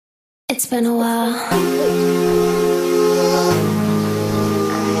It's been a while.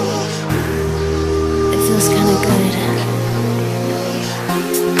 It feels kinda good.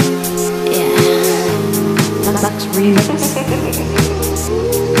 Yeah. That's remix.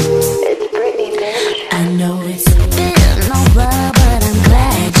 It's Britney, bitch. I know it's been a while, but I'm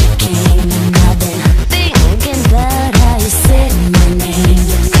glad you came. And I've been thinking about how you said my name.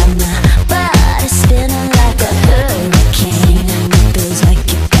 You got my body spinning like a hurricane, and it feels like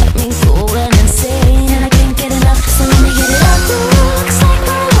you got me going insane. And I can't get enough, so let me get it up. Looks like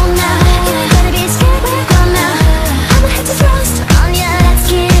we're on now. You ain't gonna be scared, we're gone now. I'ma hit the thrust on ya, let's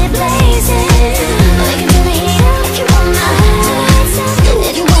get it blazing. We can turn the heat up if you want now.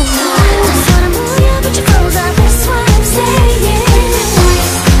 If you want now, just wanna move ya, but you froze up. That's what I'm saying.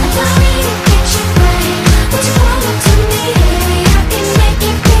 Allow me to get you right. What you want to me, I can make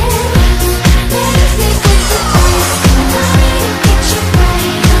it feel. Let it be with the ice. Allow me to get you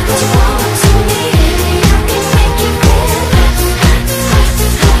right. What you want to me, I can make it feel.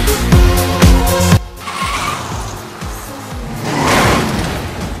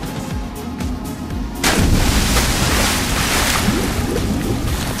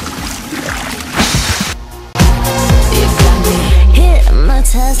 You got me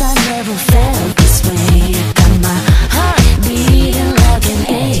hypnotized, I never felt this way. You got my heart beating like an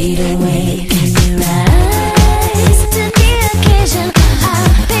 808. In your eyes to the occasion, I'm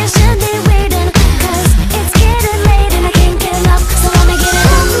patiently waiting, 'cause it's getting late and I can't get enough, so let me get it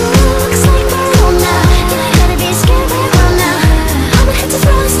up. Looks like we're on now. You ain't gonna be scared, we're on now. I'ma hit the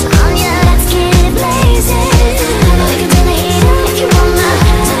thrust on ya, let's get it blazing. We can turn the heat up if you want now.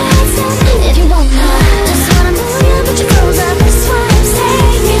 If you want now, just wanna move ya, but you froze up. That's what I'm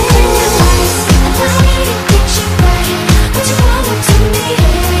saying. Allow me to get you right. What you want to me,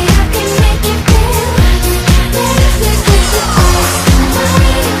 I can make it feel. Let it be with the ice. Allow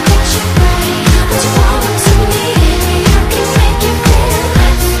me to get you right. What you want to me, I can make it feel.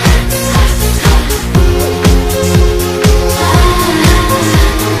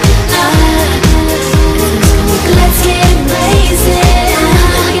 Let's get it blazing.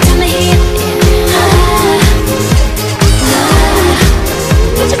 We can turn the heat.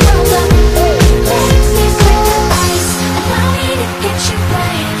 Put your clothes up. Let it be with the ice. Allow me to get you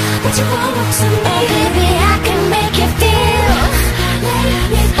right. What you want to me, oh baby, I can make it feel. Let it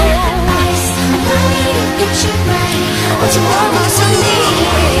be with the ice. Allow me to get you right. What you want to